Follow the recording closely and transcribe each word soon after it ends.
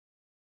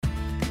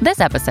This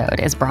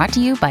episode is brought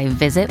to you by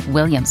Visit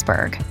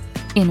Williamsburg.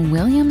 In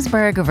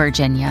Williamsburg,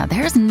 Virginia,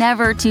 there's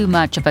never too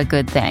much of a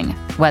good thing.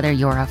 Whether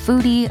you're a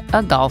foodie,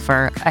 a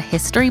golfer, a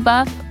history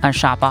buff, a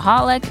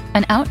shopaholic,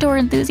 an outdoor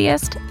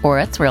enthusiast, or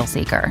a thrill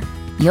seeker,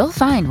 you'll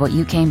find what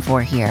you came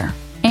for here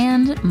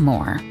and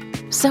more.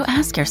 So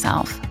ask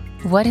yourself,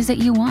 what is it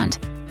you want?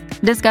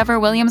 Discover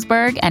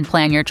Williamsburg and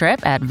plan your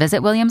trip at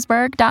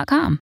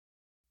visitwilliamsburg.com.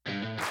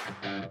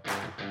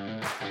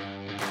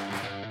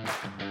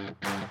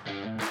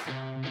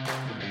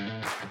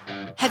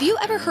 Have you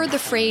ever heard the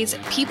phrase,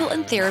 people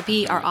in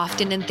therapy are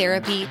often in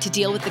therapy to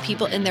deal with the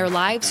people in their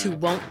lives who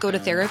won't go to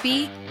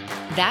therapy?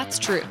 That's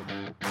true.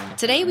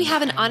 Today, we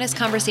have an honest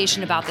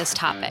conversation about this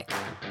topic.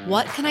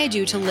 What can I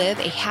do to live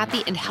a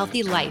happy and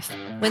healthy life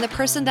when the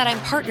person that I'm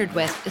partnered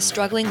with is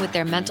struggling with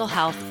their mental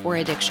health or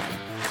addiction?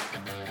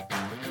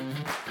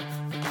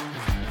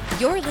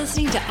 You're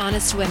listening to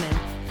Honest Women,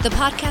 the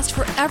podcast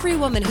for every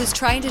woman who's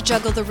trying to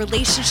juggle the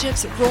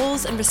relationships,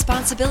 roles, and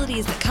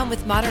responsibilities that come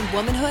with modern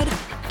womanhood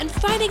and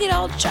finding it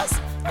all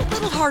just a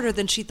little harder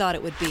than she thought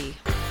it would be.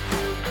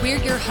 We're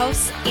your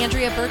hosts,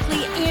 Andrea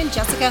Berkeley and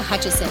Jessica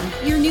Hutchison,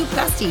 your new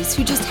besties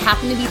who just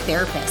happen to be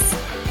therapists.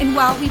 And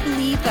while we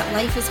believe that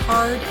life is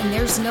hard and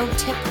there's no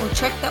tip or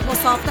trick that will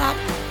solve that,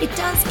 it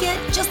does get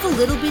just a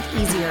little bit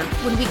easier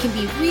when we can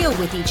be real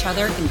with each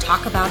other and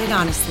talk about it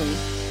honestly.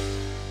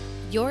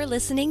 You're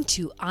listening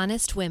to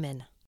Honest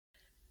Women.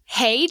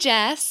 Hey,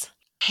 Jess.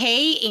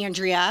 Hey,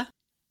 Andrea.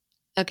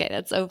 Okay,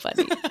 that's so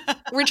funny.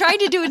 We're trying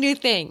to do a new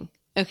thing.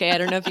 Okay, I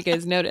don't know if you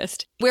guys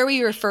noticed, where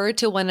we refer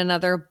to one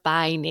another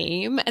by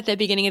name at the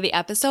beginning of the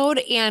episode.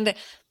 And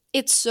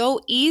it's so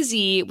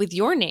easy with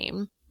your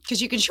name.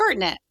 Because you can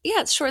shorten it.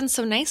 Yeah, it's shortened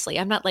so nicely.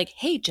 I'm not like,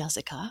 hey,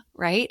 Jessica,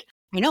 right?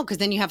 I know, because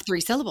then you have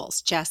 3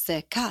 syllables.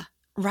 Jessica.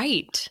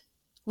 Right.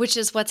 Which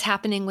is what's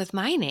happening with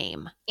my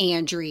name.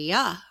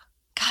 Andrea.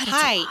 God,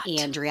 Hi,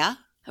 Andrea.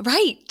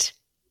 Right.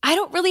 I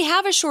don't really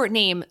have a short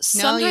name.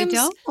 Sometimes,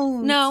 no, you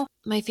don't? No.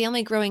 My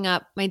family growing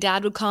up, my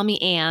dad would call me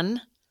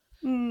Anne.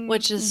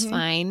 Which is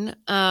fine.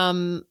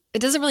 It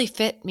doesn't really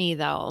fit me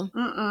though.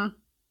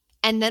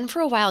 And then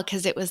for a while,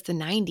 because it was the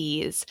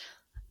 90s,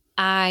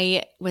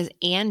 I was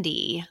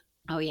Andy.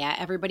 Oh yeah,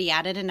 everybody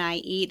added an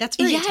IE. That's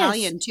very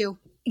Italian too.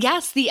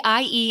 Yes, the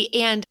IE.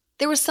 And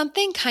there was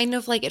something kind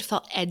of like it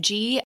felt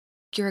edgy.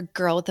 You're a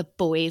girl with a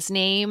boy's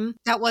name.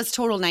 That was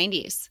total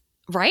 90s.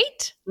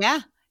 Right?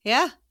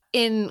 Yeah.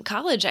 In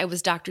college, I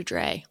was Dr.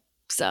 Dre.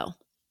 So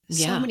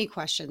many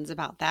questions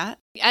about that.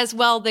 As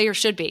well, there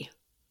should be.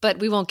 But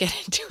we won't get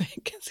into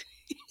it.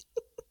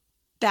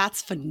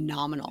 That's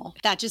phenomenal.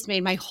 That just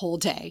made my whole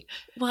day.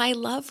 Well, I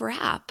love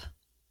rap.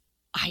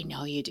 I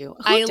know you do.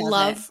 I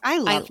love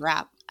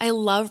rap. I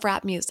love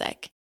rap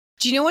music.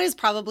 Do you know what is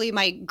probably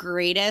my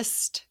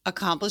greatest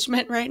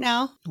accomplishment right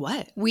now?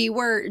 What? We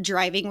were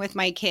driving with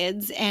my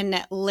kids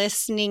and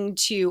listening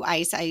to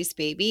Ice Ice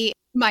Baby.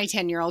 My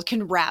 10-year-old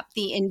can rap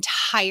the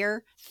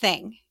entire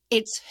thing.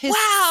 It's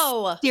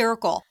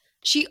hysterical.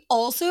 She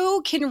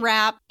also can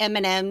rap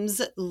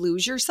Eminem's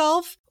Lose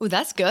Yourself. Oh,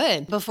 that's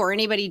good. Before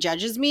anybody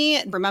judges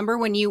me, remember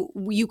when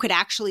you could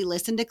actually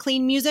listen to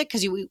clean music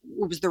because it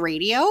was the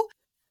radio?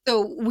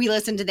 So we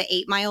listened to the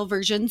 8 Mile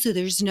version. So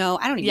there's no,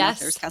 I don't even know if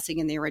there's cussing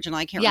in the original.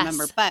 I can't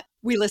remember, but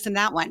we listened to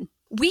that one.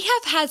 We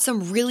have had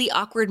some really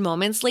awkward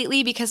moments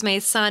lately because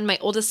my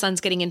oldest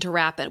son's getting into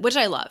rap, which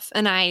I love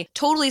and I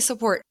totally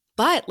support.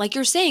 But like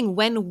you're saying,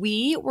 when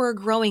we were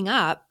growing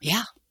up,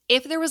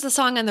 if there was a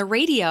song on the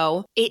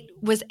radio, it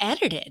was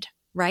edited,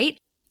 right?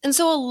 And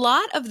so a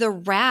lot of the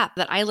rap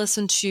that I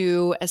listened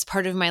to as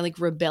part of my like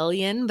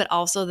rebellion, but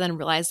also then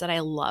realized that I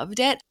loved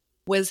it,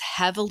 was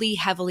heavily,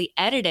 heavily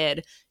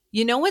edited.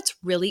 You know what's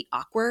really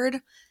awkward?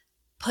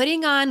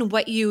 Putting on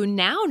what you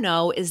now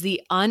know is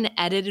the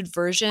unedited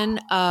version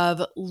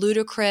of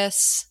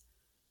Ludacris.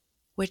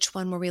 Which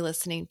one were we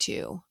listening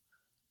to?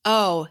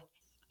 Oh,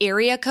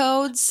 Area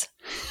Codes.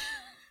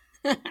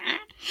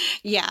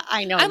 Yeah,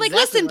 I know. I'm like,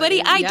 listen, buddy,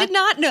 I did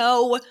not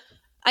know.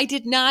 I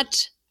did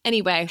not.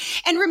 Anyway.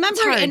 And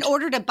remember, in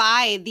order to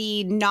buy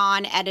the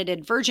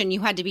non-edited version,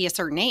 you had to be a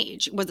certain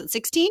age. Was it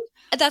 16?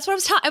 That's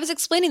what I was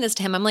explaining this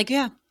to him. I'm like,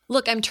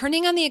 look, I'm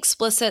turning on the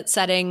explicit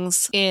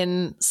settings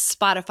in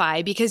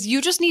Spotify because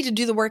you just need to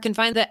do the work and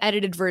find the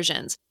edited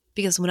versions.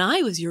 Because when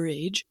I was your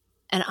age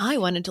and I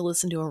wanted to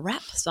listen to a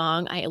rap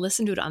song, I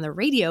listened to it on the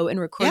radio and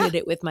recorded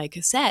it with my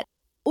cassette.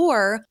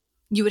 Or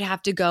you would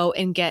have to go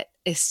and get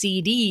a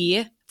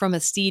CD from a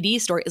CD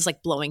store. Is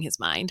like blowing his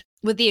mind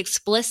with the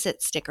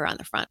explicit sticker on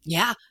the front.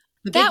 Yeah.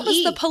 That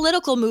was the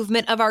political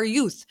movement of our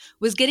youth,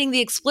 was getting the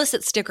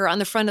explicit sticker on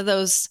the front of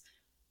those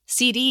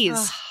CDs.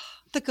 Oh,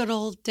 the good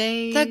old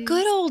days. The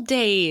good old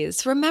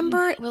days.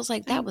 Remember? It was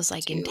like, that was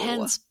like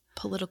intense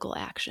political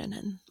action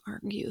in our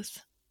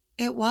youth.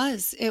 It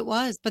was.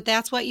 But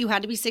that's what you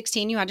had to be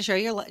 16. You had to show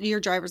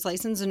your driver's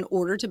license in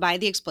order to buy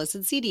the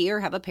explicit CD or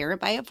have a parent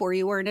buy it for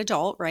you or an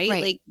adult, right?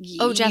 Like,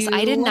 Jess,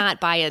 I did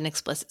not buy an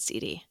explicit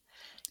CD.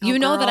 You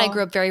know that I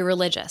grew up very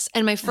religious.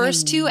 And my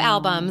first 2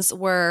 albums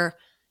were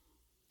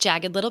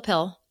Jagged Little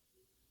Pill.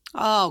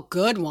 Oh,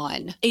 good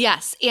one.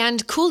 Yes.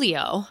 And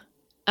Coolio.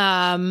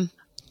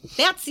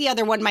 That's the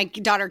other one my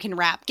daughter can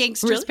rap,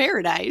 Gangster's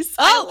Paradise.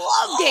 Oh,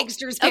 I love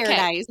Gangster's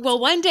Paradise. Well,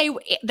 one day,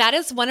 that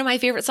is one of my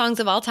favorite songs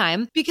of all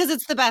time. Because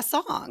it's the best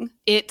song.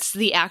 It's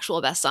the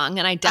actual best song,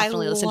 and I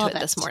definitely listened to it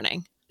this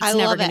morning. It's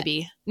never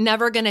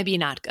going to be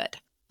not good.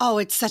 Oh,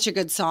 it's such a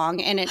good song,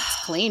 and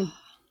it's clean.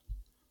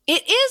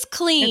 It is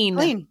clean.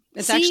 It's clean.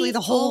 It's actually,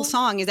 the whole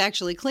song is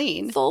actually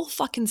clean. Full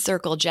fucking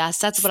circle, Jess.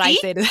 That's what I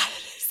say to that.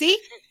 See?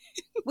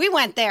 We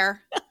went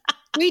there.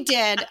 We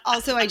did.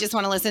 Also, I just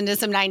want to listen to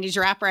some 90s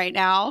rap right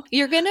now.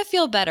 You're going to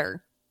feel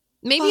better.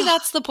 Maybe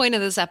that's the point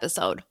of this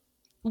episode.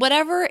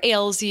 Whatever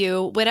ails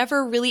you,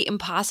 whatever really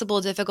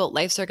impossible, difficult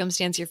life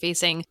circumstance you're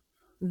facing,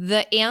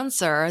 the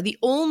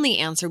only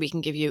answer we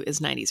can give you is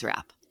 90s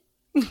rap.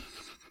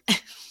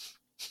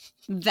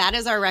 That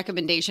is our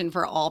recommendation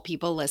for all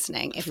people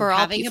listening. If you're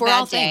having a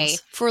bad bad day, day,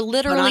 for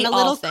literally put on a all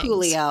little things.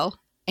 Coolio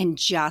and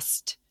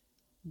just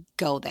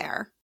go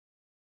there.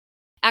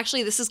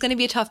 Actually, this is going to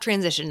be a tough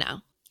transition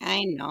now.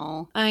 I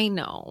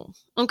know.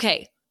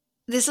 Okay.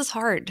 This is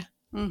hard.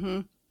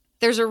 Mm-hmm.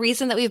 There's a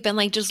reason that we've been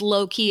like just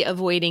low-key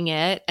avoiding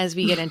it as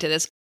we get into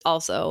this.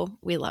 Also,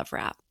 we love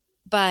rap.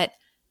 But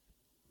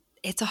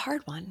it's a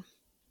hard one.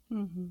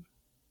 Mm-hmm.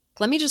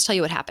 Let me just tell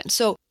you what happened.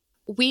 So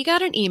we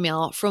got an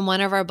email from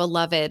one of our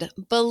beloved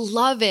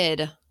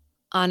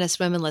Honest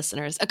Women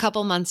listeners a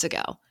couple months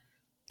ago.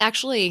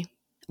 Actually,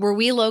 were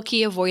we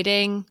low-key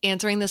avoiding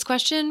answering this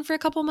question for a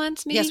couple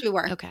months maybe? Yes, we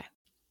were. Okay.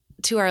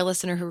 To our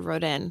listener who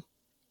wrote in,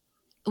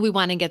 we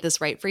want to get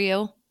this right for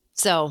you.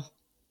 So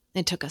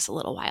it took us a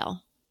little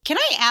while. Can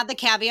I add the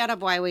caveat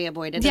of why we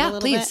avoided it a little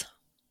bit? Yeah, please.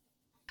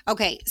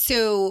 Okay.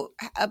 So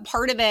a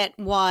part of it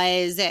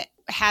was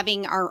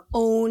having our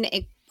own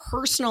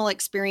personal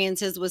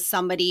experiences with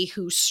somebody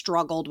who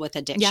struggled with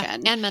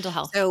addiction. Yeah, and mental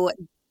health.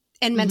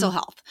 And mental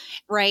health,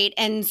 right?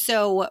 And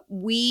so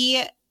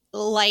we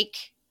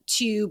like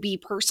to be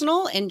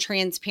personal and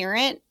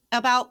transparent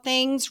about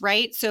things,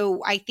 right?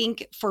 So I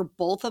think for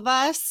both of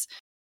us,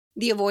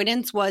 the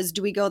avoidance was,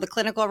 do we go the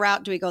clinical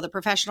route? Do we go the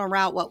professional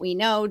route, what we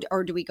know?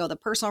 Or do we go the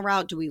personal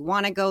route? Do we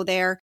want to go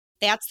there?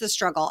 That's the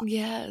struggle.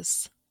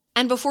 Yes.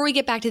 And before we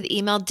get back to the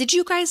email, did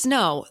you guys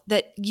know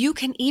that you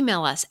can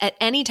email us at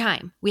any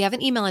time? We have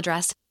an email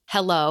address,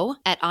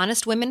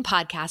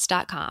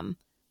 hello@honestwomenpodcast.com.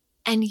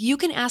 And you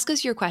can ask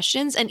us your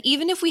questions. And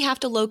even if we have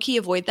to low-key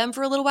avoid them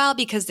for a little while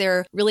because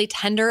they're really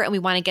tender and we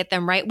want to get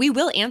them right, we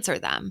will answer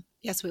them.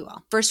 Yes, we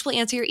will. First, we'll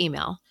answer your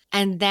email.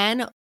 And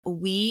then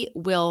we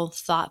will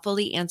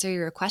thoughtfully answer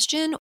your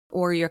question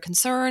or your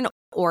concern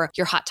or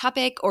your hot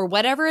topic or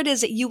whatever it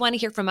is that you want to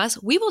hear from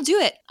us. We will do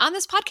it on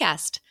this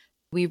podcast.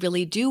 We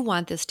really do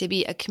want this to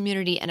be a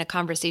community and a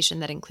conversation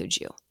that includes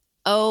you.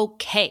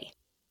 Okay.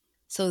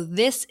 So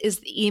this is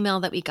the email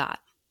that we got.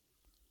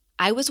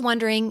 I was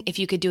wondering if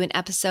you could do an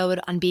episode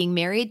on being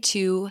married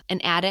to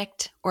an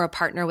addict or a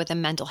partner with a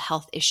mental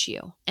health issue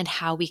and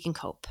how we can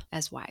cope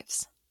as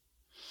wives.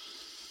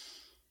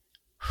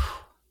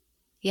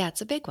 Yeah,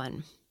 it's a big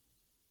one.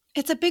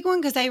 It's a big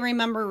one because I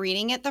remember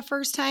reading it the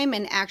first time,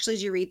 and actually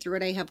as you read through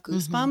it, I have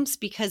goosebumps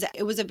because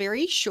it was a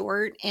very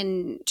short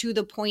and to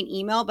the point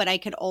email, but I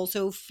could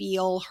also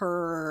feel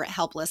her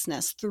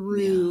helplessness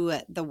through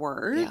the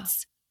words.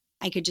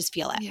 Yeah. I could just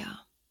feel it. Yeah.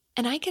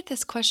 And I get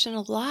this question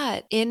a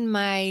lot in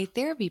my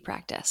therapy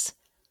practice.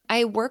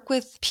 I work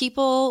with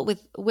people,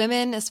 with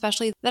women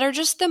especially, that are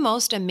just the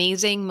most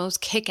amazing,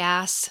 most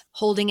kick-ass,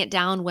 holding it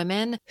down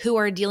women who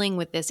are dealing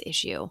with this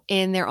issue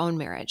in their own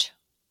marriage.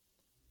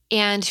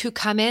 And who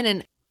come in,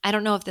 and I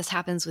don't know if this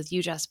happens with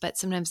you, Jess, but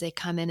sometimes they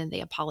come in and they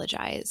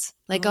apologize.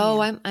 Like,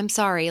 I'm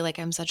sorry. Like,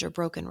 I'm such a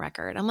broken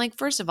record. I'm like,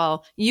 first of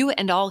all, you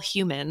and all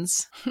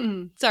humans.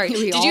 Sorry.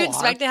 Did you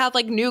expect to have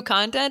like new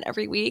content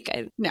every week?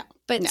 No.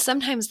 But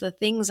sometimes the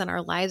things in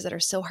our lives that are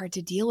so hard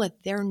to deal with,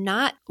 they're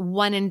not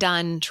one and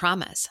done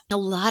traumas. A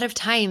lot of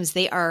times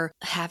they are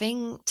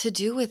having to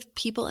do with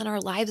people in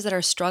our lives that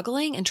are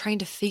struggling and trying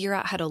to figure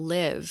out how to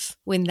live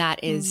when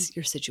that is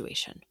your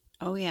situation.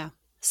 Oh, yeah.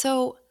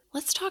 So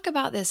let's talk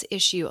about this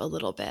issue a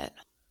little bit.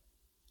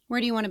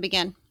 Where do you want to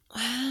begin?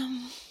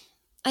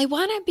 I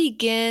want to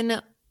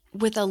begin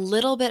with a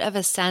little bit of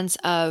a sense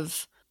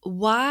of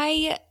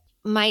why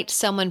might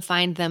someone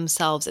find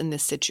themselves in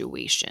this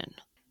situation?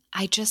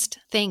 I just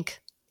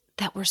think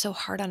that we're so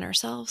hard on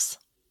ourselves.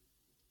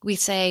 We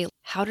say,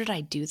 how did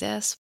I do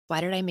this? Why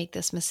did I make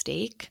this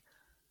mistake?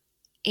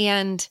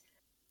 And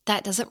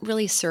that doesn't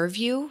really serve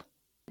you.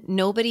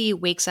 Nobody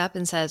wakes up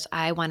and says,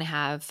 I want to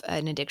have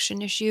an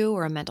addiction issue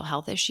or a mental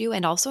health issue.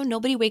 And also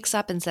nobody wakes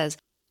up and says,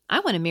 I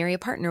want to marry a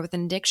partner with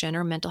an addiction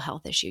or mental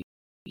health issue.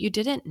 You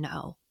didn't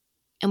know.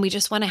 And we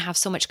just want to have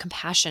so much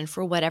compassion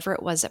for whatever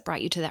it was that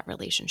brought you to that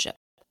relationship.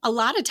 A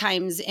lot of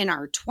times in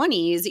our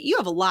 20s, you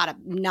have a lot of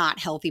not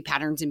healthy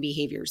patterns and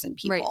behaviors in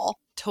people. Right.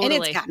 Totally.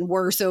 And it's gotten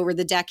worse over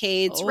the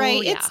decades,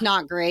 right? Yeah. It's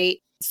not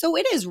great. So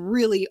it is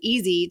really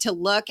easy to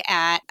look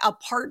at a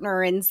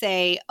partner and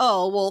say,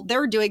 oh, well,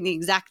 they're doing the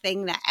exact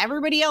thing that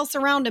everybody else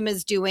around them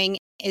is doing.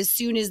 as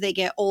soon as they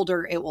get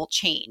older, it will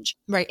change.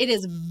 Right. It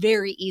is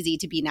very easy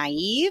to be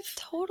naive.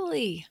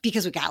 Totally.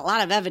 Because we've got a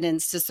lot of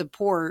evidence to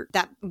support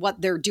that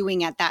what they're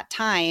doing at that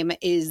time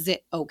is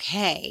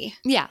okay.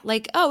 Yeah.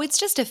 Like, oh, it's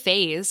just a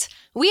phase.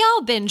 We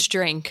all binge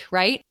drink,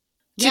 right?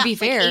 To be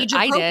fair, age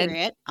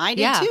appropriate. I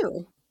did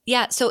too.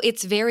 Yeah. So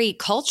it's very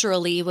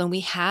culturally, when we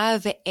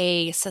have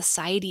a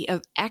society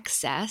of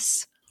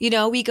excess,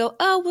 we go,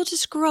 oh, we'll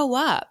just grow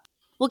up.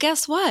 Well,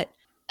 guess what?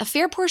 A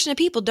fair portion of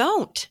people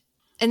don't.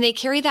 And they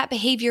carry that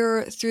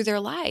behavior through their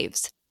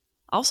lives.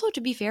 Also,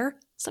 to be fair,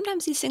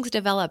 sometimes these things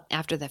develop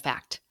after the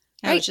fact.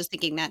 Right? I was just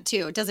thinking that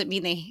too. It doesn't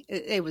mean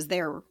it was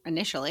there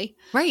initially.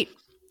 Right.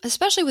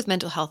 Especially with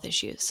mental health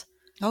issues.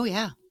 Oh,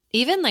 yeah.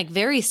 Even like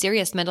very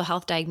serious mental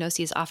health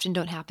diagnoses often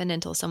don't happen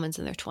until someone's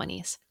in their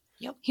 20s.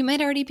 Yep. You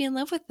might already be in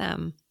love with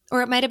them,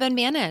 or it might have been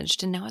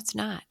managed and now it's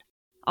not.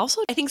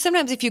 Also, I think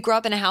sometimes if you grow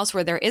up in a house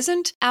where there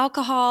isn't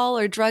alcohol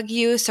or drug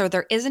use, or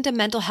there isn't a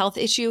mental health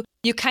issue,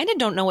 you kind of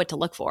don't know what to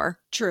look for.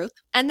 Truth.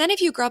 And then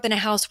if you grow up in a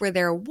house where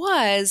there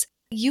was,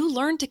 you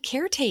learn to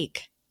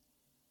caretake.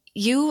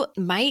 You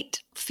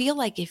might feel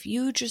like if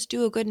you just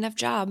do a good enough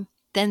job,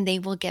 then they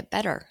will get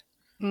better.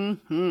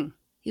 Mm-hmm.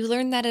 You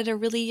learn that at a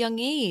really young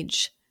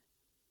age.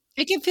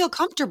 It can feel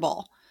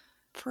comfortable.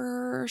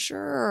 For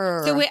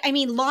sure. So,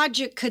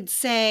 logic could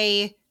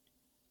say,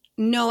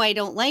 no, I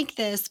don't like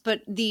this,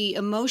 but the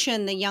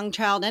emotion, the young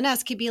child in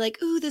us could be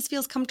like, ooh, this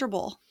feels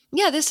comfortable.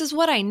 Yeah, this is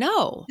what I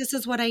know. This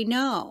is what I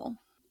know.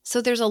 So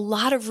there's a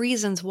lot of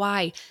reasons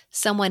why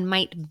someone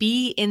might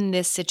be in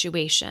this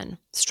situation,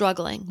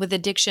 struggling with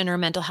addiction or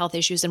mental health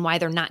issues, and why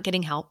they're not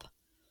getting help.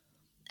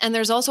 And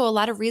there's also a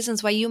lot of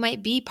reasons why you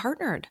might be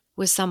partnered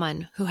with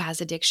someone who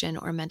has addiction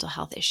or mental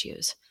health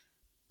issues.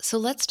 So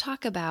let's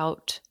talk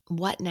about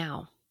what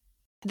now.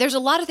 There's a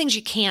lot of things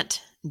you can't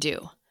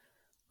do.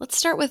 Let's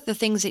start with the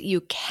things that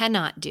you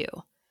cannot do.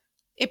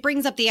 It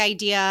brings up the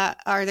idea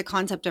or the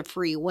concept of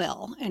free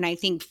will. And I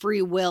think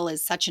free will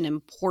is such an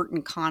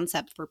important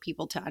concept for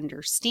people to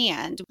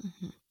understand.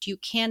 Mm-hmm. You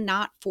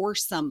cannot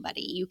force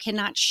somebody. You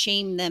cannot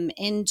shame them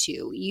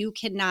into. You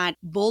cannot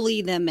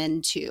bully them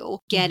into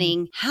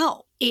getting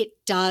help. It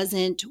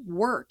doesn't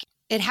work.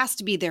 It has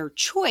to be their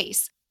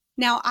choice.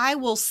 Now, I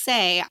will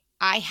say,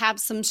 I have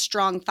some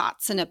strong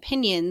thoughts and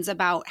opinions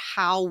about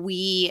how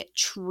we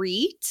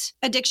treat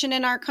addiction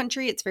in our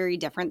country. It's very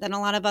different than a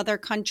lot of other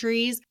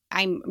countries.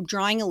 I'm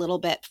drawing a little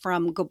bit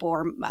from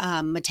Gabor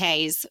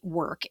Mate's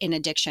work in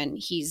addiction.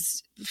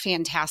 He's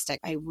fantastic.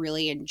 I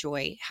really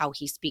enjoy how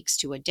he speaks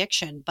to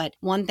addiction. But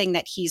one thing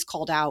that he's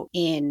called out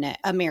in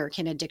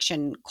American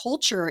addiction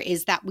culture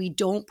is that we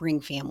don't bring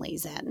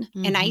families in.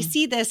 Mm-hmm. And I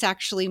see this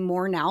actually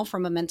more now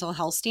from a mental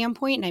health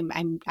standpoint.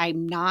 And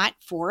I'm not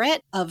for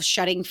it, of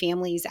shutting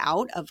families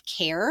out of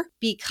care,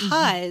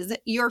 because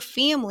your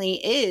family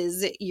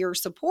is your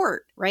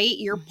support, right?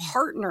 Your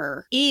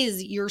partner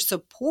is your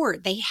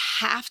support. They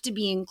have to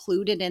be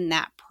included in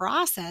that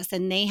process,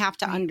 and they have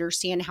to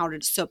understand how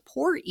to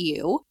support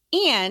you.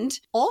 And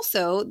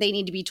also they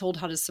need to be told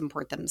how to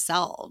support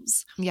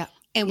themselves. Yeah.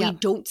 And we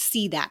don't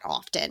see that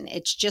often.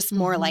 It's just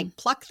more like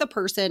pluck the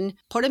person,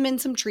 put them in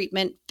some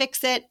treatment,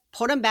 fix it,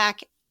 put them back,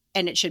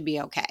 and it should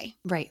be okay.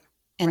 Right.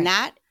 And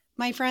that,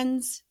 my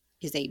friends,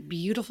 is a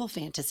beautiful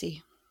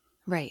fantasy.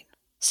 Right.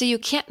 So you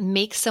can't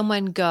make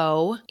someone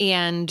go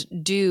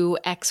and do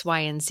X, Y,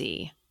 and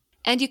Z.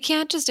 And you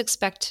can't just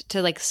expect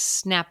to like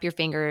snap your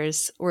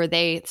fingers, or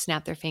they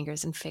snap their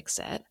fingers and fix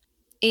it.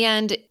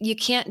 And you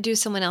can't do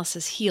someone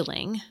else's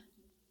healing.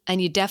 And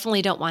you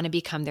definitely don't want to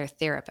become their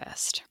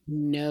therapist.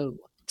 No.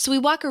 So we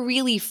walk a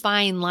really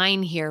fine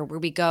line here where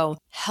we go,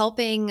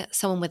 helping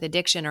someone with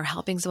addiction or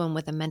helping someone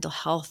with a mental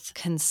health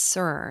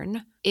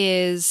concern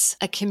is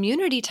a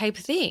community type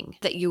thing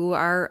that you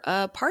are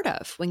a part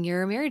of when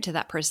you're married to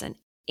that person.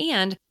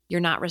 And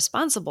you're not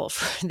responsible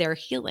for their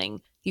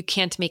healing. You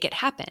can't make it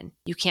happen.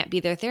 You can't be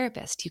their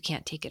therapist. You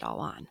can't take it all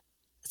on.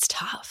 It's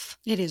tough.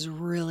 It is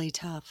really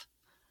tough.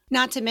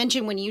 Not to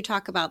mention, when you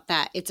talk about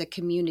that, it's a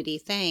community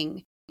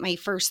thing. My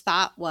first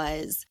thought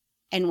was,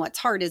 and what's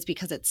hard is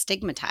because it's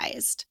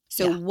stigmatized.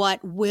 So what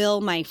will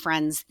my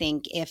friends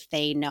think if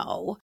they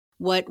know?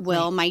 What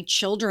will my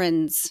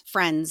children's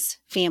friends'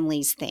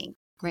 families think?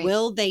 Right.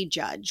 Will they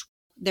judge?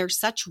 There's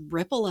such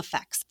ripple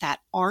effects that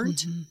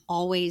aren't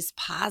always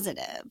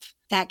positive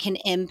that can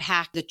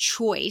impact the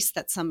choice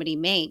that somebody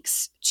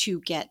makes to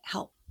get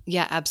help.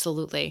 Yeah,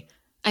 absolutely.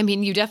 I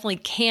mean, you definitely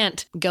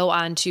can't go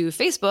onto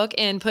Facebook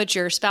and put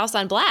your spouse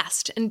on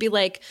blast and be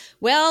like,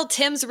 well,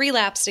 Tim's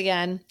relapsed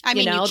again. I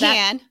mean, you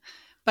can.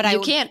 But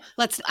you can't.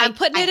 I'm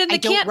putting it in the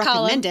can't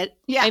column. It.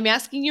 Yeah. I'm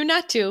asking you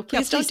not to.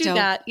 Please don't do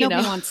that.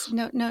 Nobody wants.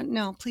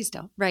 No, please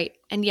don't. Right.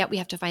 And yet we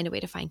have to find a way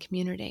to find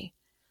community.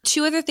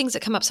 Two other things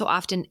that come up so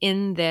often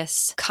in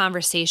this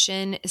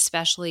conversation,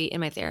 especially in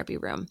my therapy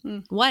room.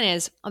 One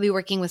is I'll be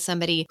working with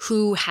somebody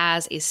who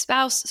has a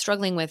spouse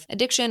struggling with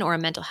addiction or a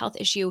mental health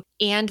issue,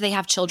 and they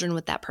have children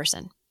with that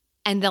person.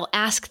 And they'll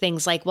ask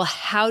things like, well,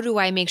 how do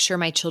I make sure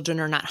my children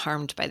are not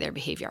harmed by their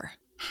behavior?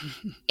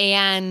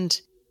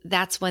 And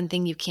that's one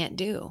thing you can't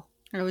do.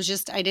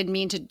 I didn't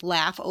mean to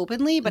laugh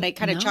openly, but I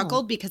kind of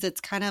chuckled because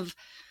it's kind of,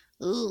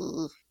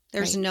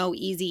 there's no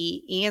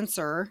easy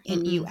answer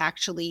and you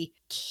actually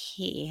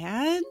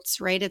can't,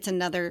 right? It's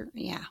another,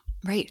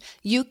 Right.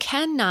 You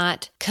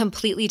cannot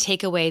completely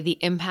take away the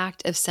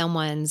impact of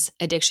someone's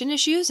addiction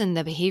issues and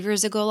the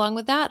behaviors that go along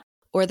with that,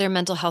 or their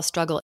mental health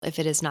struggle if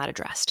it is not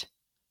addressed.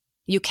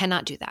 You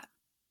cannot do that.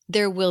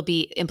 There will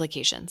be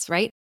implications,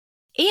 right?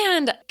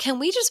 And can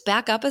we just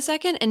back up a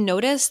second and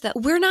notice that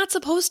we're not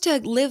supposed to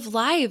live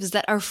lives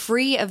that are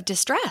free of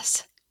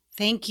distress?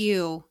 Thank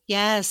you.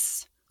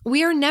 Yes.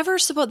 We are never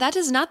supposed, that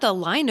is not the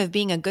line of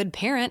being a good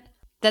parent,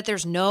 that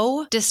there's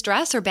no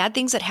distress or bad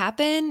things that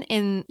happen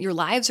in your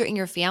lives or in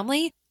your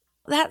family.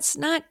 That's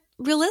not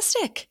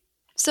realistic.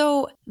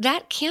 So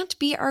that can't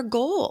be our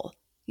goal,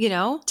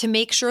 to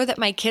make sure that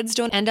my kids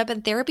don't end up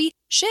in therapy.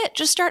 Shit,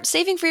 just start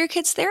saving for your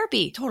kids'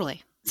 therapy.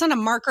 Totally. It's not a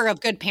marker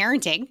of good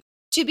parenting.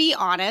 To be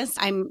honest,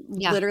 I'm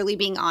literally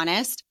being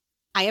honest.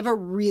 I have a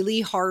really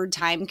hard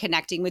time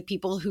connecting with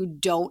people who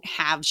don't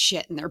have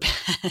shit in their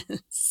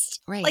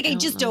past. Right. Like I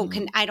just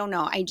don't, I don't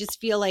know. I just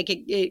feel like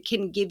it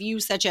can give you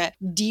such a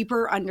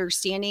deeper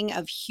understanding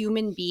of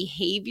human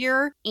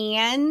behavior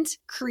and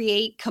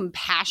create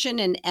compassion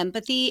and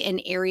empathy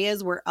in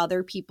areas where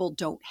other people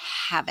don't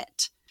have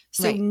it.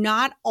 So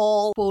not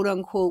all quote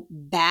unquote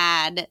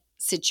bad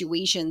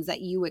situations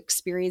that you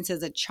experience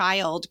as a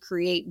child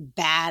create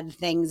bad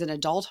things in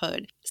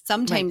adulthood.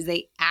 Sometimes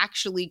they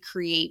actually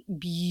create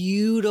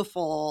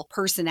beautiful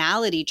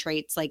personality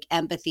traits like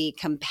empathy,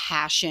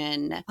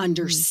 compassion,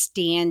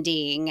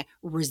 understanding,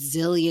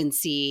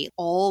 resiliency,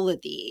 all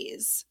of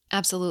these.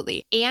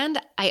 Absolutely.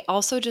 And I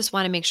also just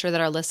want to make sure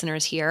that our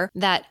listeners hear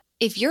that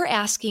if you're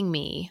asking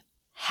me,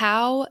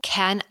 how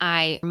can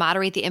I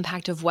moderate the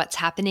impact of what's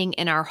happening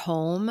in our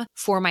home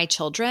for my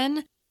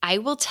children? I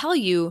will tell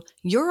you,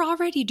 you're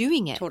already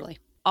doing it. Totally.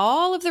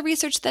 All of the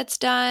research that's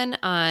done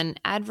on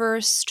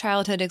adverse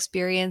childhood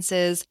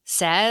experiences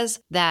says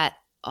that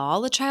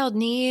all a child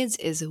needs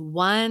is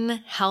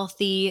one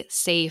healthy,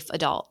 safe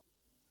adult.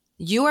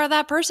 You are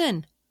that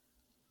person.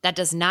 That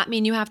does not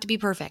mean you have to be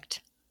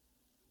perfect.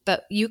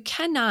 But you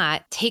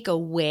cannot take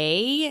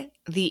away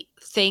the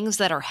things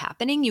that are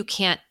happening. You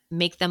can't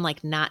make them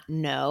not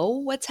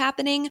know what's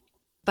happening.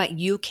 But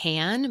you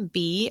can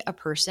be a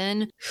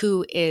person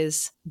who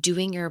is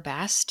doing your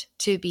best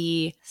to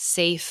be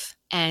safe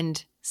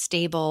and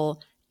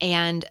stable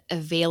and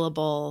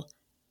available.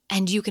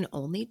 And you can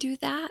only do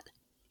that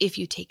if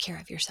you take care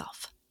of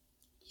yourself.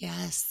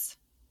 Yes.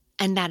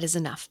 And that is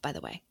enough, by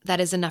the way.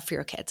 That is enough for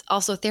your kids.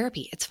 Also,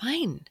 therapy. It's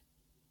fine.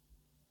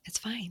 It's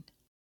fine.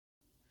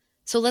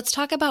 So let's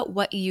talk about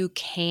what you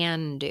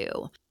can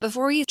do.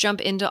 Before we jump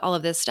into all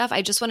of this stuff,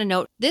 I just want to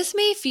note, this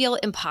may feel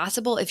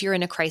impossible if you're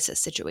in a crisis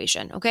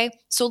situation, okay?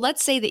 So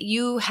let's say that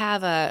you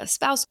have a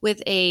spouse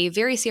with a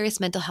very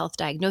serious mental health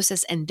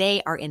diagnosis and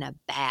they are in a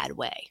bad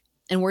way.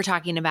 And we're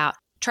talking about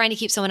trying to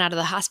keep someone out of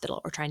the hospital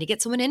or trying to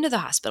get someone into the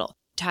hospital,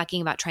 talking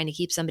about trying to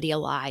keep somebody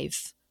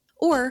alive.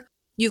 Or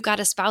you've got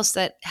a spouse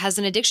that has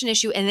an addiction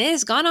issue and it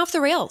has gone off the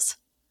rails.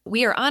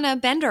 We are on a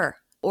bender.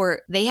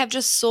 Or they have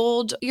just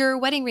sold your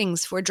wedding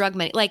rings for drug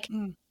money.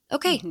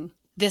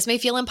 This may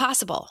feel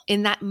impossible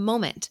in that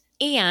moment.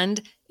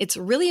 And it's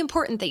really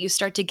important that you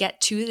start to get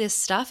to this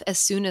stuff as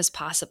soon as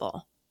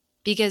possible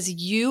because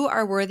you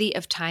are worthy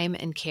of time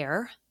and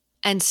care.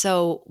 And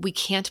so we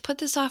can't put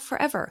this off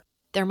forever.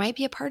 There might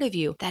be a part of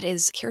you that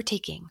is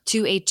caretaking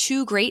to a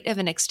too great of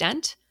an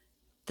extent,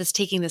 that's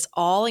taking this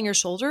all on your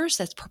shoulders,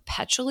 that's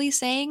perpetually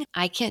saying,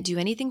 I can't do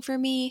anything for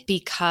me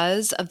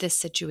because of this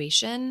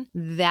situation.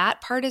 That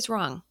part is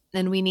wrong.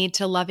 And we need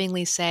to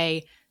lovingly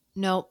say,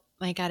 no,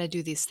 I got to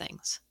do these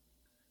things.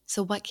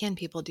 So what can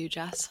people do,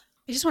 Jess?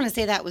 I just want to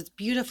say that was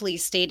beautifully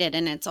stated.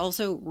 And it's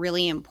also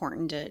really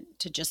important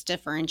to just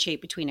differentiate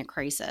between a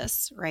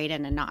crisis, right,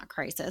 and a not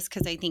crisis.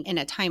 Because I think in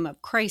a time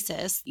of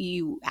crisis,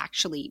 you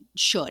actually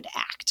should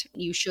act.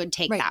 You should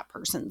take that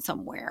person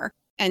somewhere.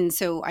 And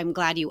so I'm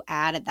glad you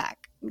added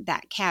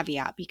that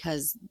caveat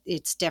because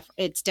it's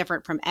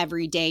different from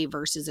every day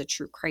versus a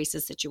true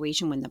crisis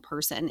situation when the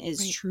person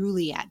is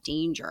truly at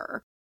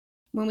danger.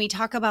 When we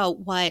talk about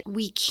what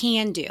we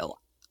can do,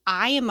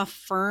 I am a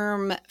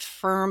firm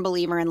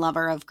believer and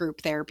lover of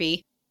group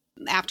therapy.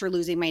 After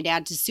losing my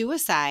dad to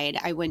suicide,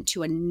 I went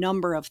to a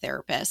number of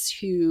therapists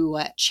who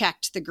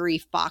checked the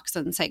grief box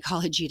on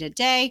Psychology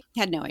Today.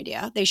 Had no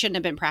idea. They shouldn't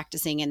have been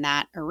practicing in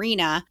that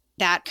arena.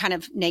 That kind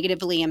of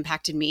negatively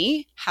impacted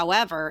me.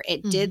 However,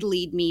 it did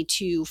lead me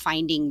to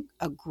finding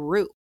a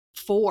group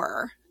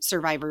for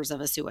survivors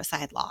of a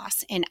suicide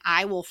loss. And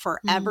I will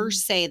forever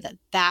say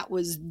that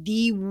was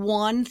the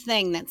one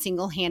thing that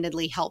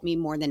single-handedly helped me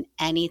more than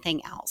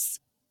anything else.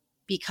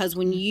 Because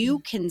when you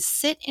can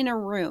sit in a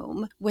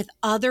room with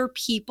other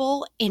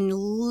people and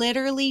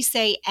literally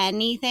say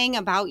anything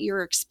about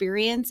your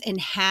experience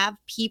and have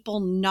people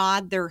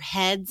nod their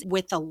heads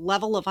with a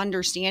level of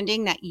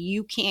understanding that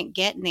you can't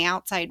get in the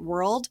outside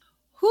world,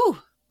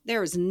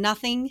 there is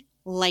nothing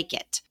like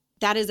it.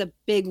 That is a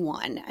big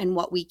one. And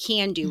what we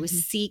can do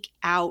is seek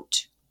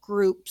out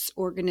groups,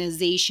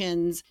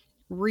 organizations,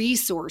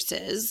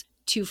 resources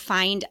to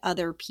find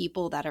other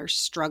people that are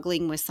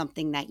struggling with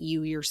something that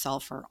you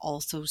yourself are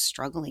also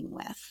struggling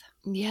with.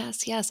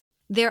 Yes, yes.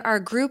 There are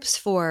groups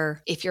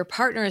for if your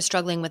partner is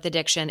struggling with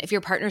addiction, if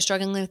your partner is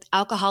struggling with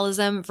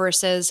alcoholism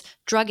versus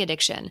drug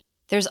addiction.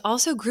 There's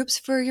also groups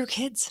for your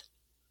kids.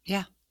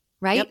 Yeah.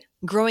 Right? Yep.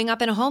 Growing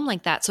up in a home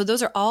like that. So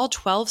those are all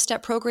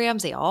 12-step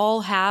programs. They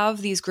all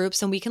have these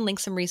groups, and we can link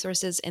some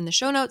resources in the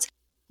show notes.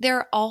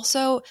 There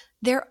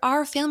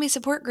are family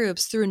support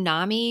groups through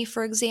NAMI,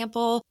 for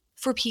example,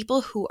 for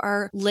people who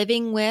are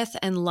living with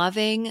and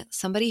loving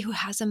somebody who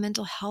has a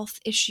mental health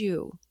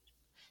issue.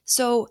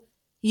 So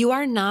you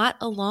are not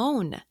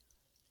alone.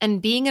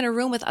 And being in a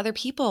room with other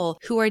people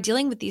who are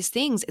dealing with these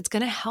things, it's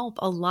going to help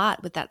a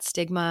lot with that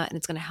stigma, and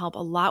it's going to help a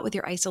lot with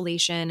your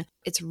isolation.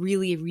 It's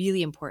really,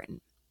 really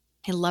important.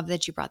 I love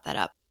that you brought that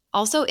up.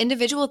 Also,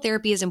 individual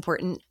therapy is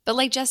important, but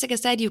like Jessica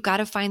said, you've got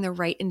to find the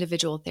right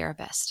individual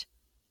therapist.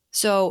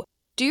 So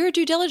do your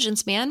due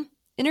diligence, man.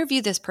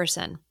 Interview this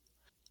person.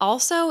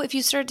 Also, if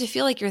you start to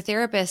feel like your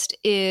therapist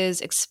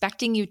is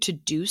expecting you to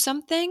do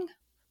something,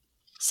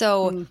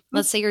 so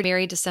let's say you're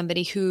married to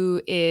somebody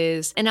who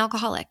is an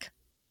alcoholic,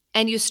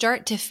 and you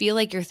start to feel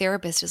like your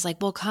therapist is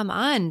like, well, come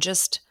on,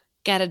 just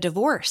get a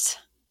divorce.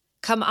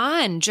 Come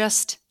on,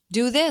 just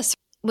do this.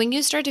 When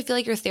you start to feel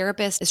like your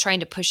therapist is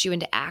trying to push you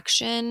into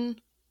action,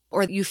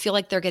 or you feel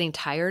like they're getting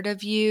tired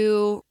of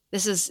you,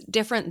 this is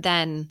different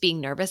than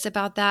being nervous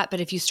about that. But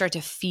if you start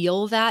to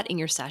feel that in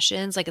your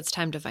sessions, like it's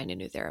time to find a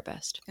new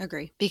therapist.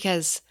 Agree.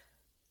 Because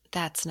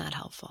that's not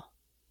helpful.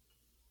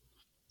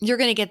 You're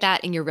going to get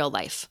that in your real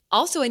life.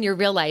 Also in your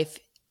real life,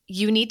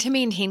 you need to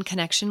maintain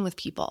connection with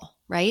people,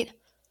 right?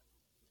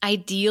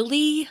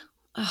 Ideally,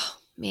 oh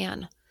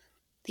man,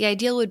 the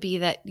ideal would be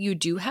that you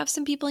do have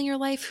some people in your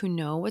life who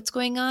know what's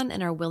going on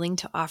and are willing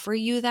to offer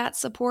you that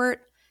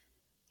support.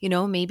 You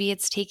know, maybe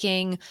it's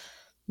taking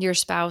your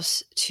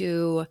spouse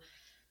to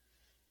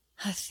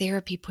a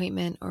therapy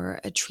appointment or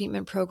a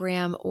treatment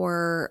program,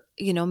 or,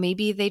 you know,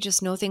 maybe they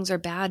just know things are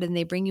bad and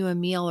they bring you a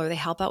meal, or they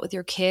help out with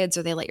your kids,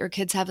 or they let your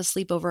kids have a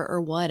sleepover or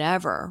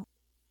whatever.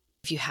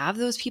 If you have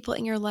those people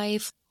in your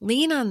life,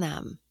 lean on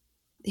them.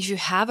 If you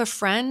have a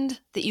friend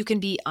that you can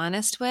be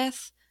honest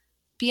with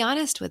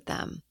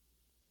them.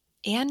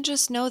 And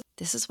just know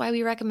this is why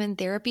we recommend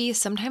therapy.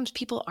 Sometimes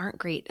people aren't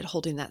great at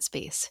holding that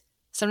space.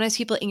 Sometimes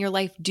people in your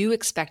life do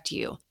expect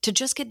you to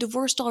just get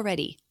divorced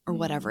already or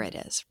whatever it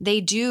is. They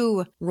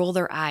do roll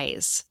their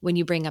eyes when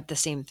you bring up the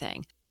same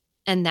thing.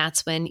 And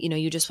that's when, you know,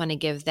 you just want to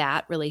give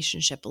that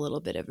relationship a little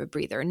bit of a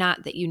breather.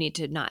 Not that you need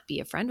to not be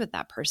a friend with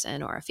that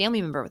person or a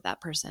family member with that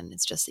person.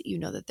 It's just that you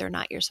know that they're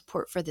not your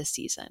support for this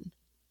season.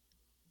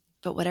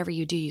 But whatever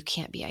you do, you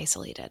can't be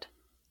isolated.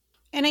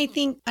 And I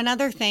think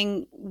another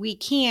thing we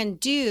can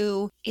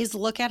do is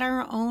look at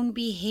our own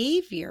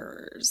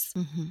behaviors.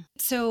 Mm-hmm.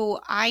 So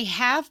I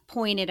have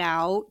pointed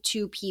out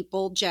to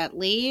people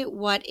gently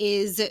what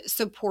is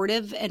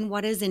supportive and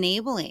what is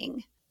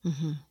enabling.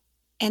 Mm-hmm.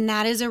 And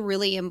that is a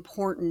really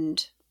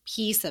important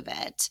piece of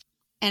it.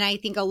 And I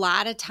think a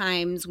lot of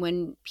times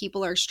when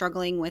people are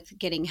struggling with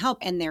getting help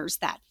and there's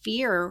that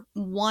fear,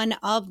 one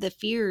of the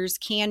fears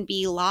can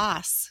be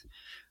loss.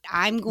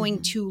 I'm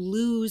going to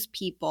lose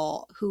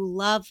people who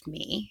love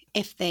me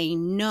if they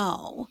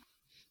know.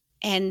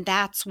 And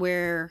that's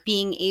where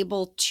being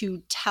able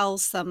to tell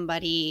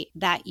somebody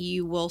that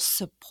you will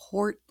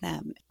support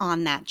them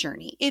on that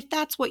journey, if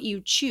that's what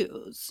you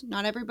choose.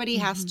 Not everybody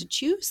has to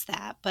choose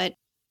that, but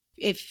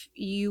if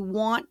you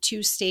want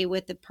to stay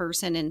with the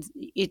person and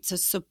it's a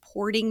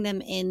supporting them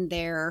in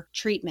their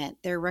treatment,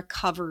 their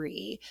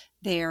recovery,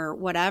 their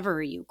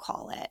whatever you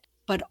call it,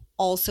 but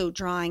also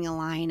drawing a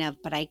line of,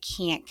 but I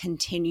can't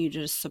continue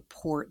to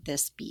support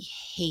this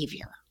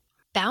behavior.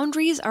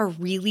 Boundaries are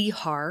really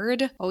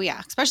hard. Oh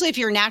yeah, especially if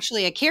you're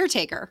naturally a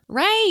caretaker.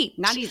 Right.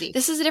 Not easy.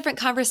 This is a different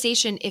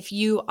conversation if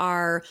you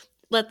are,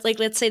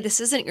 let's say this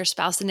isn't your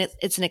spouse and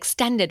it's an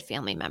extended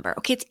family member.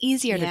 Okay, it's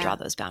easier to draw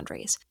those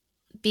boundaries.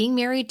 Being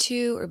married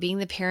to or being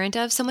the parent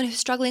of someone who's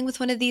struggling with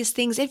one of these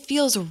things, it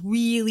feels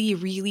really,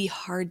 really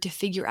hard to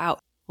figure out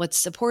what's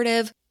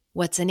supportive,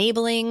 what's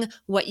enabling,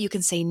 what you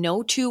can say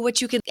no to,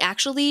 what you can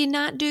actually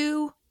not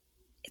do.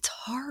 It's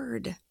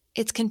hard.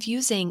 It's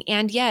confusing.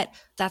 And yet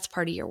that's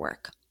part of your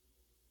work.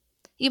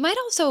 You might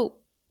also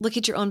look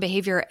at your own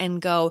behavior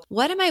and go,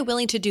 what am I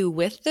willing to do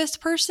with this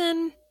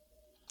person?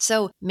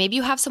 So maybe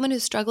you have someone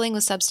who's struggling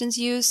with substance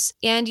use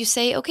and you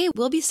say, okay,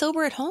 we'll be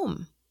sober at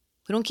home.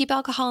 We don't keep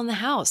alcohol in the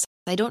house.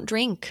 I don't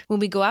drink when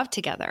we go out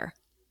together.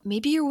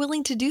 Maybe you're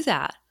willing to do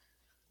that.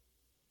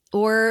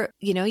 Or,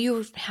 you know,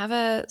 you have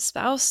a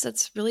spouse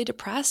that's really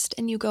depressed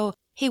and you go,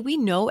 hey, we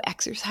know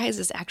exercise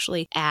is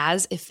actually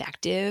as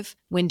effective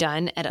when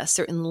done at a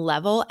certain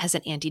level as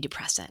an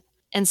antidepressant.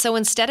 And so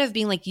instead of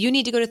being like, you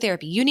need to go to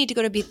therapy, you need to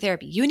go to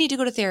therapy, you need to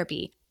go to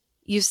therapy,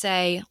 you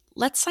say,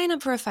 let's sign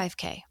up for a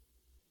 5K.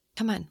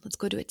 Come on, let's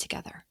go do it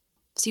together.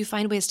 So you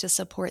find ways to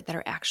support that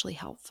are actually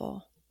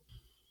helpful.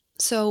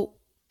 So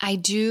I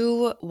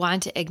do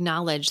want to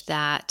acknowledge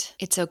that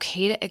it's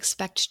okay to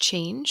expect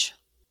change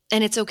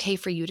and it's okay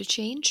for you to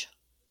change.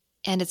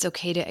 And it's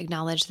okay to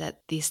acknowledge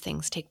that these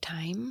things take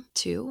time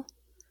too.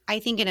 I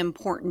think an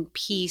important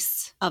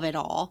piece of it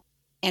all,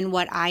 and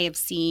what I have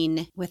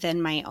seen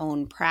within my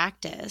own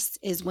practice,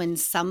 is when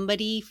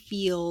somebody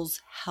feels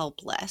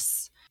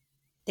helpless,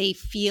 they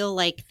feel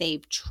like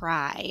they've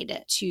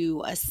tried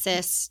to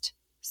assist,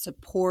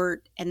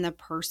 support, and the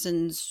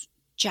person's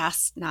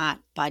just not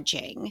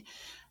budging.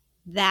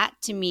 That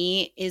to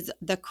me is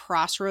the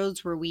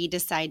crossroads where we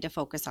decide to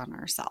focus on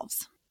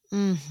ourselves.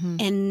 Mm-hmm.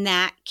 And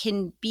that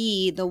can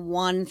be the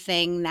one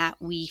thing that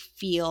we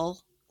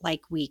feel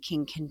like we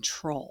can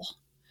control.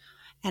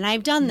 And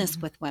I've done this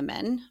with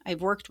women.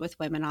 I've worked with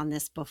women on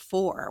this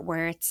before,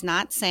 where it's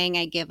not saying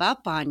I give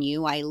up on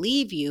you, I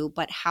leave you,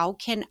 but how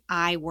can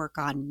I work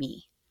on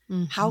me?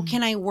 Mm-hmm. How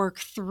can I work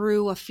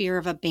through a fear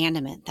of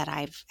abandonment that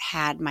I've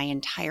had my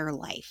entire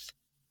life?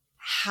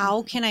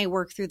 How can I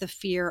work through the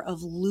fear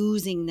of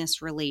losing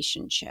this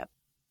relationship?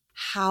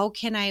 How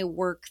can I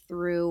work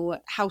through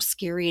how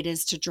scary it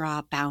is to draw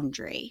a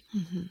boundary?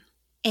 Mm-hmm.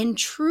 And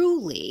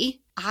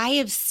truly, I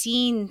have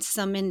seen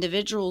some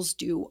individuals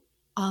do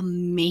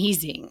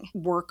amazing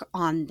work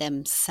on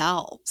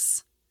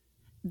themselves,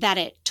 that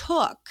it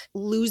took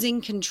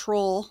losing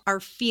control or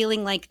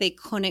feeling like they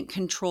couldn't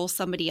control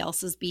somebody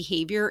else's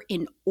behavior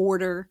in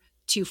order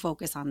to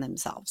focus on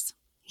themselves.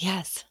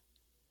 Yes.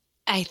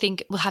 I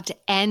think we'll have to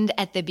end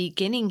at the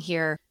beginning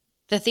here.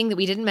 The thing that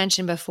we didn't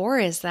mention before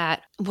is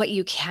that what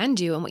you can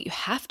do and what you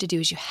have to do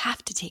is you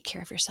have to take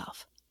care of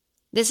yourself.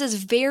 This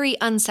is very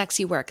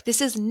unsexy work.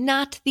 This is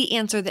not the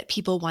answer that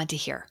people want to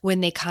hear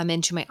when they come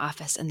into my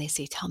office and they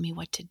say, tell me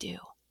what to do.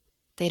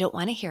 They don't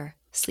want to hear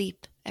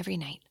sleep every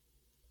night,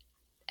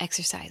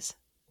 exercise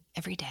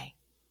every day.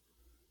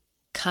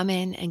 Come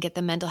in and get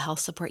the mental health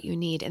support you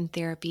need in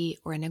therapy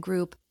or in a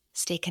group.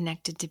 Stay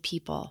connected to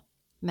people.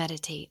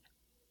 Meditate.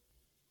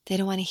 They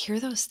don't want to hear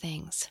those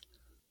things.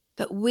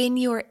 But when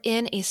you're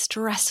in a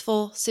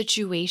stressful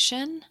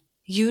situation,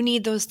 you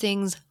need those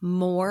things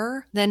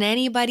more than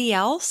anybody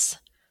else.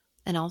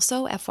 And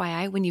also,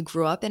 FYI, when you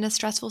grew up in a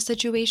stressful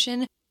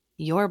situation,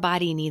 your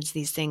body needs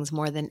these things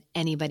more than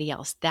anybody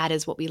else. That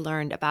is what we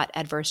learned about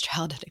adverse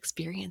childhood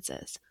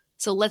experiences.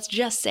 So let's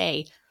just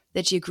say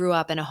that you grew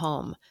up in a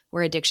home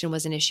where addiction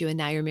was an issue and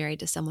now you're married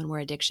to someone where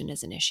addiction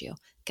is an issue.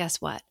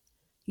 Guess what?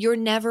 You're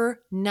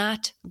never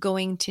not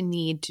going to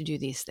need to do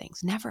these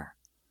things. Never.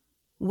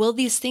 Will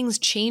these things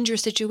change your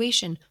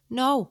situation?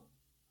 No.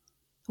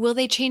 Will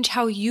they change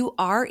how you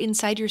are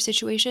inside your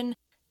situation?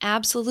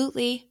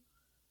 Absolutely.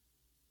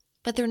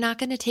 But they're not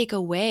going to take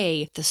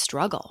away the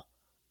struggle.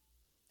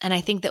 And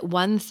I think that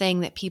one thing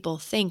that people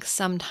think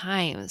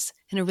sometimes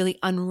in a really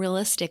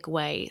unrealistic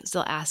way is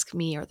they'll ask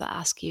me or they'll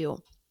ask you,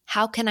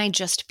 how can I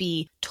just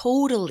be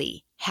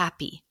totally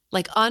happy,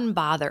 like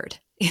unbothered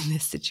in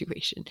this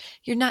situation?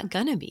 You're not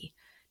going to be.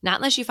 Not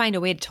unless you find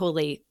a way to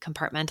totally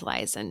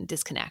compartmentalize and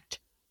disconnect.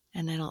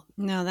 And I don't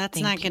No, that's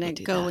think not going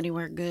to go that.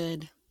 anywhere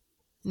good.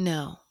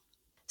 No.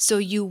 So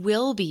you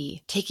will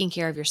be taking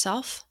care of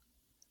yourself,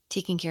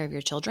 taking care of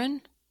your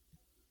children,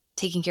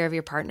 taking care of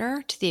your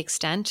partner to the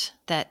extent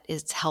that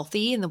is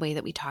healthy in the way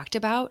that we talked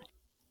about,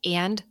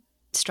 and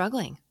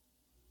struggling.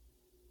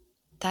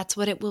 That's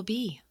what it will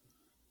be.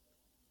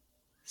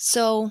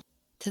 So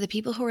to the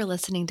people who are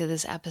listening to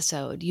this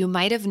episode, you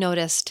might have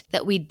noticed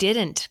that we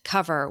didn't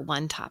cover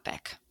one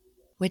topic,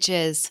 which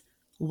is,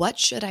 what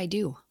should I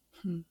do?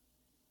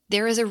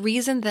 There is a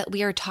reason that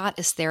we are taught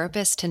as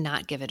therapists to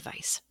not give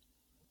advice.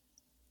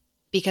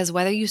 Because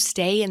whether you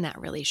stay in that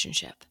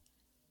relationship,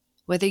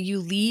 whether you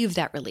leave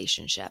that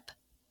relationship,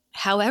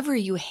 however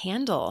you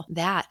handle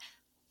that,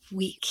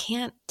 we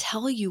can't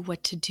tell you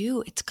what to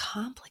do. It's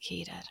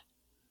complicated.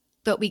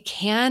 But we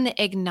can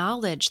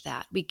acknowledge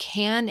that. We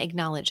can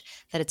acknowledge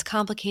that it's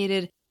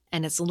complicated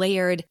and it's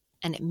layered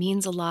and it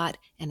means a lot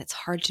and it's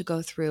hard to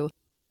go through.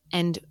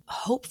 And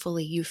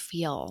hopefully you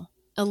feel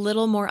a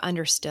little more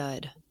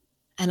understood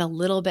and a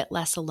little bit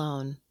less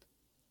alone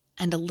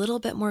and a little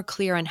bit more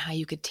clear on how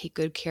you could take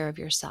good care of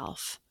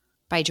yourself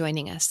by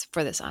joining us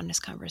for this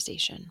honest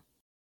conversation.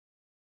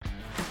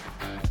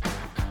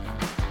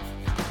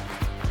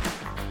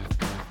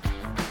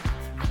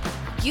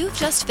 You've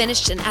just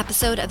finished an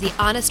episode of the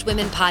Honest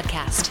Women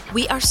podcast.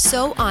 We are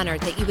so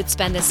honored that you would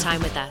spend this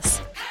time with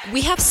us.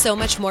 We have so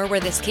much more where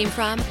this came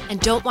from and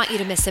don't want you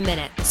to miss a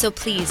minute. So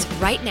please,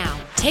 right now,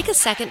 take a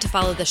second to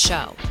follow the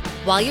show.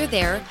 While you're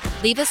there,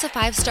 leave us a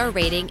 5-star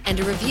rating and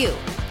a review.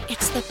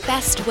 It's the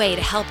best way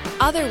to help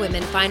other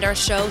women find our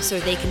show so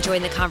they can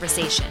join the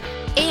conversation.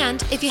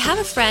 And if you have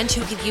a friend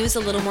who could use a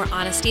little more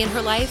honesty in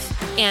her life,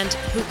 and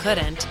who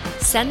couldn't,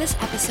 send this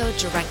episode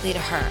directly to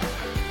her.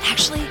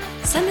 Actually,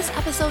 send this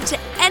episode to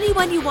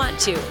anyone you want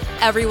to.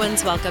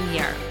 Everyone's welcome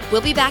here.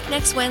 We'll be back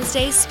next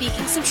Wednesday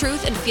speaking some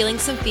truth and feeling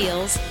some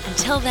feels.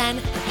 Until then,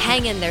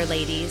 hang in there,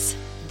 ladies.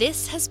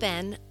 This has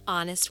been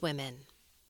Honest Women.